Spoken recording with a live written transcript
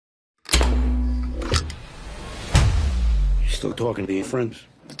still talking to your friends?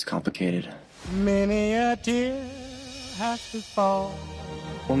 It's complicated. Many a tear has to fall.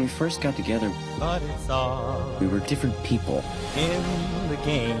 When we first got together, But it's all we were different people. in the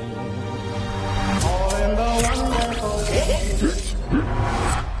game. All in the wonderful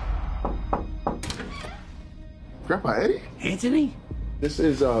Grandpa Eddie? Anthony? This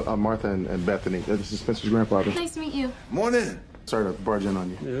is Martha and Bethany. This is Spencer's grandfather. Nice to meet you. Morning. Sorry to barge in on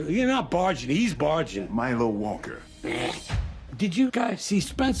you. You're not barging. He's barging. Milo Walker. Did you guys see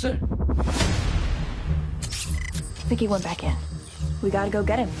Spencer? Think he went back in. We gotta go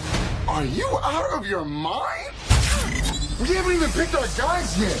get him. Are you out of your mind? We haven't even picked our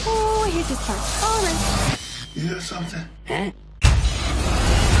guys yet. Oh, here's his part. All right. You hear something? Huh?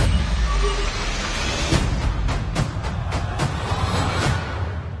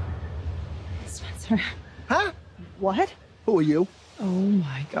 Spencer. Huh? What? Who are you? Oh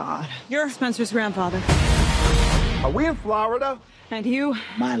my God. You're Spencer's grandfather. Are we in Florida? And you?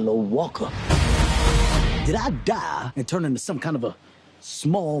 Milo Walker. Did I die and turn into some kind of a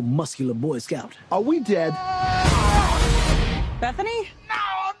small, muscular Boy Scout? Are we dead? Bethany? No!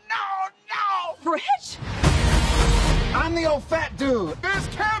 Rich? I'm the old fat dude. This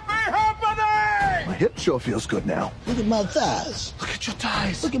can't be happening! My hip sure feels good now. Look at my thighs. Look at your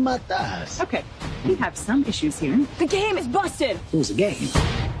thighs. Look at my thighs. Okay, we have some issues here. The game is busted. It was a game.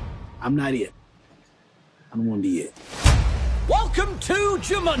 I'm not it. I don't want to be it. Welcome to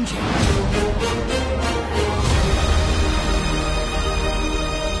Jumanji.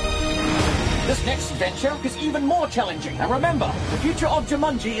 This next venture is even more challenging. And remember, the future of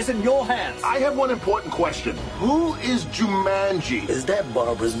Jumanji is in your hands. I have one important question. Who is Jumanji? Is that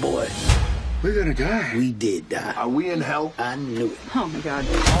Barbara's boy? We're gonna die. We did die. Are we in hell? I knew it. Oh my God.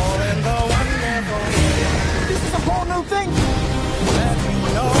 all in the wonderful This is a whole new thing. let me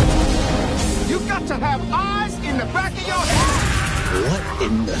know. You got to have eyes in the back of your head. What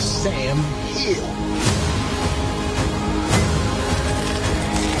in the Sam Hill?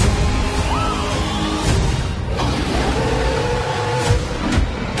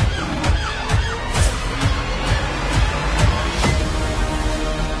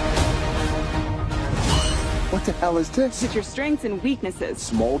 What the hell is this? It's your strengths and weaknesses.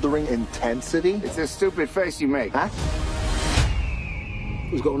 Smoldering intensity? It's a stupid face you make, huh?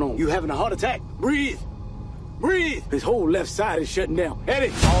 What's going on? You having a heart attack? Breathe. Breathe. His whole left side is shutting down.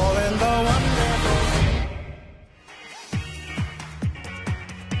 Eddie. All in the wonderful